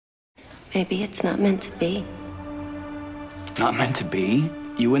Maybe it's not meant to be. Not meant to be?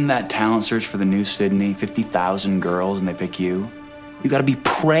 You win that talent search for the new Sydney, 50,000 girls, and they pick you? You gotta be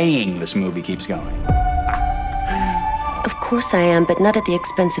praying this movie keeps going. Of course I am, but not at the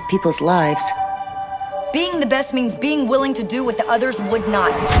expense of people's lives. Being the best means being willing to do what the others would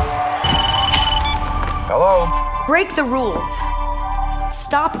not. Hello? Break the rules.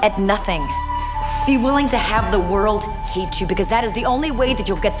 Stop at nothing. Be willing to have the world hate you, because that is the only way that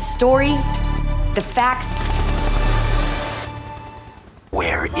you'll get the story, the facts.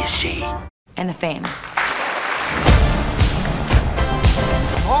 Where is she? And the fame.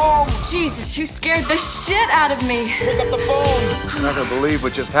 Home! Jesus, you scared the shit out of me. Pick up the phone! You're not gonna believe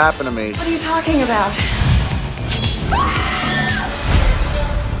what just happened to me. What are you talking about?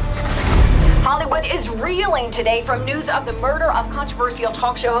 Hollywood is reeling today from news of the murder of controversial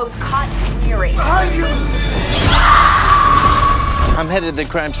talk show host X-traordinary. I'm headed to the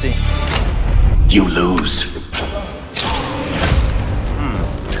crime scene. You lose.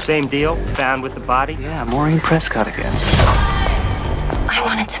 Same deal? Found with the body? Yeah, Maureen Prescott again. I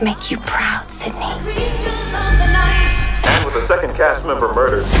wanted to make you proud, Sydney. And with the second cast member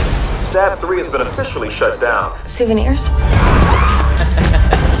murdered, Stab 3 has been officially shut down. Souvenirs?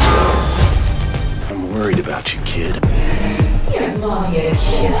 I'm worried about you, kid. Give Mommy a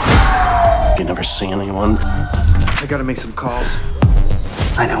kiss. You never see anyone? I gotta make some calls.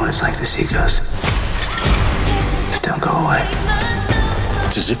 I know what it's like to see ghosts. Just don't go away.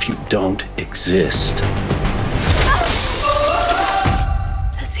 It's as if you don't exist.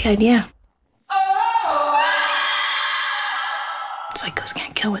 That's the idea. Psychos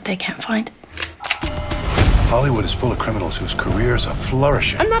can't kill what they can't find. Hollywood is full of criminals whose careers are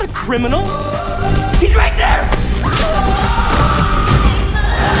flourishing. I'm not a criminal. He's right there!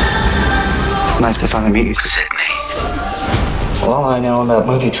 Nice to finally meet you, Sydney. Well, all I know about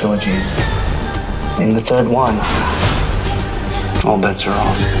movie trilogies, in the third one, all bets are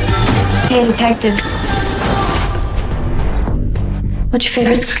off. Hey, detective. What's your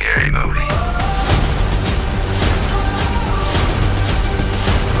favorite? Scary movie.